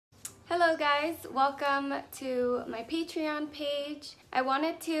Hello guys, welcome to my Patreon page. I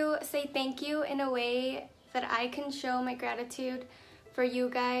wanted to say thank you in a way that I can show my gratitude for you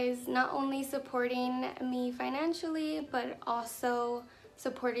guys not only supporting me financially but also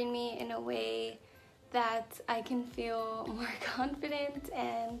supporting me in a way that I can feel more confident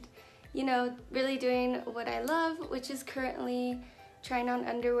and really doing what I love, which is currently trying on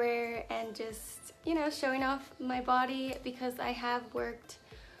underwear and just showing off my body because I have worked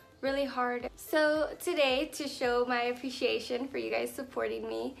really hard. So today, to show my appreciation for you guys supporting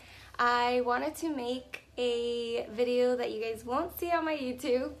me, I wanted to make a video that you guys won't see on my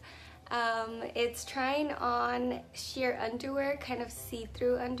YouTube. It's trying on sheer underwear, kind of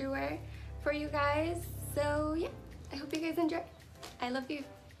see-through underwear for you guys. So yeah, I hope you guys enjoy. I love you.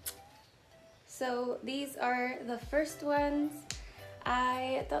 So these are the first ones.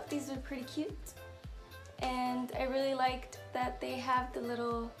 I thought these were pretty cute and I really liked that they have the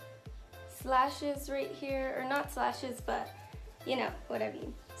little slashes right here, or not slashes, but you know what I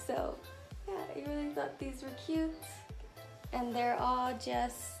mean. So yeah, I really thought these were cute and they're all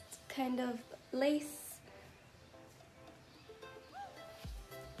just kind of lace.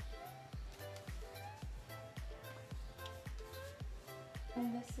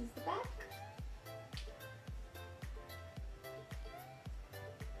 And this is the back.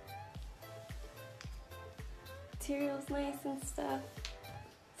 Material's nice and stuff.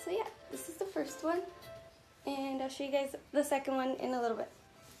 So yeah, this is the first one, and I'll show you guys the second one in a little bit.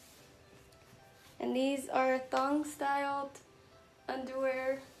 And these are thong styled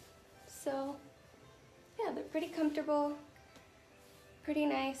underwear, so yeah, they're pretty comfortable, pretty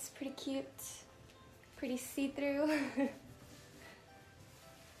nice, pretty cute, pretty see-through.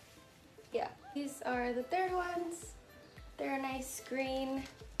 Yeah, these are the third ones. They're a nice green.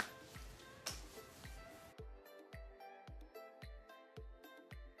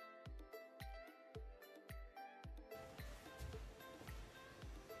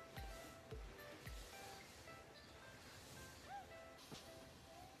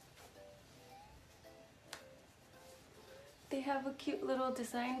 They have a cute little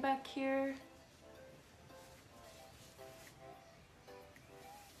design back here.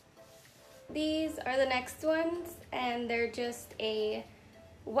 These are the next ones, and they're just a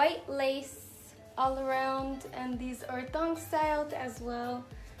white lace all around, and these are thong styled as well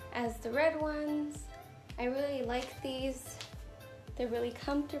as the red ones. I really like these. They're really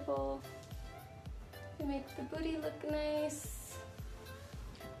comfortable. They make the booty look nice.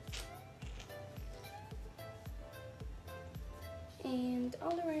 And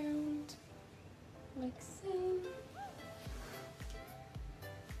all around, like so.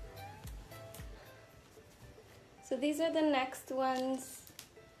 So these are the next ones,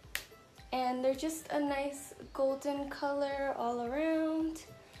 and they're just a nice golden color all around,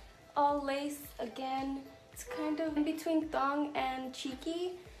 all lace again. It's kind of in between thong and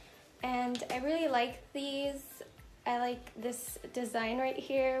cheeky, and I really like these. I like this design right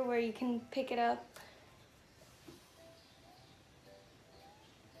here where you can pick it up.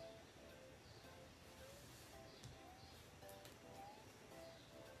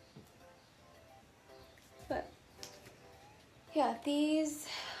 But yeah, this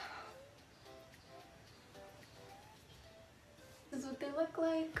is what they look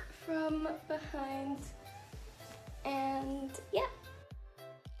like from behind, and yeah.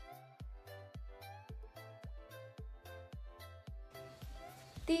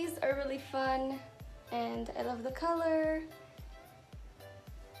 These are really fun and I love the color.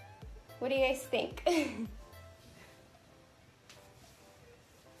 What do you guys think?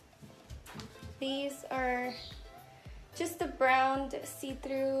 These are just a browned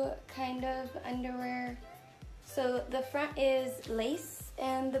see-through kind of underwear. So the front is lace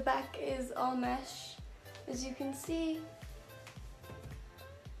and the back is all mesh, as you can see.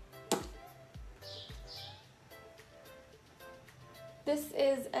 This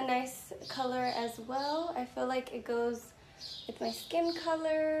is a nice color as well. I feel like it goes with my skin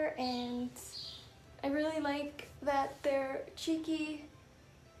color, and I really like that they're cheeky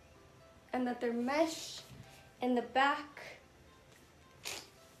and that they're mesh in the back.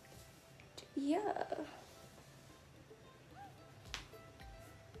 Yeah.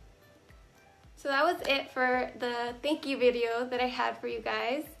 So that was it for the thank you video that I had for you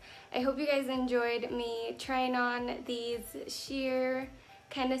guys. I hope you guys enjoyed me trying on these sheer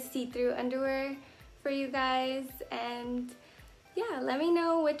kind of see-through underwear for you guys, and yeah, let me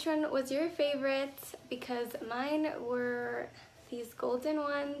know which one was your favorite, because mine were these golden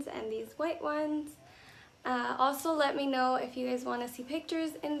ones and these white ones. Also let me know if you guys want to see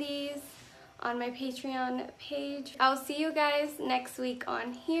pictures in these on my Patreon page. I'll see you guys next week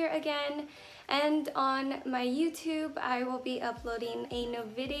on here again, and on my YouTube I will be uploading a new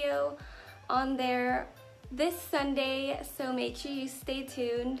video on there this Sunday, so make sure you stay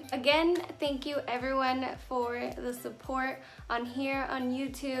tuned. Again, thank you everyone for the support on here on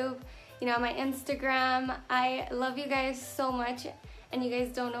YouTube, you know, my Instagram. I love you guys so much, and you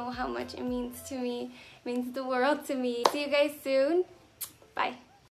guys don't know how much it means to me. It means the world to me. See you guys soon. Bye.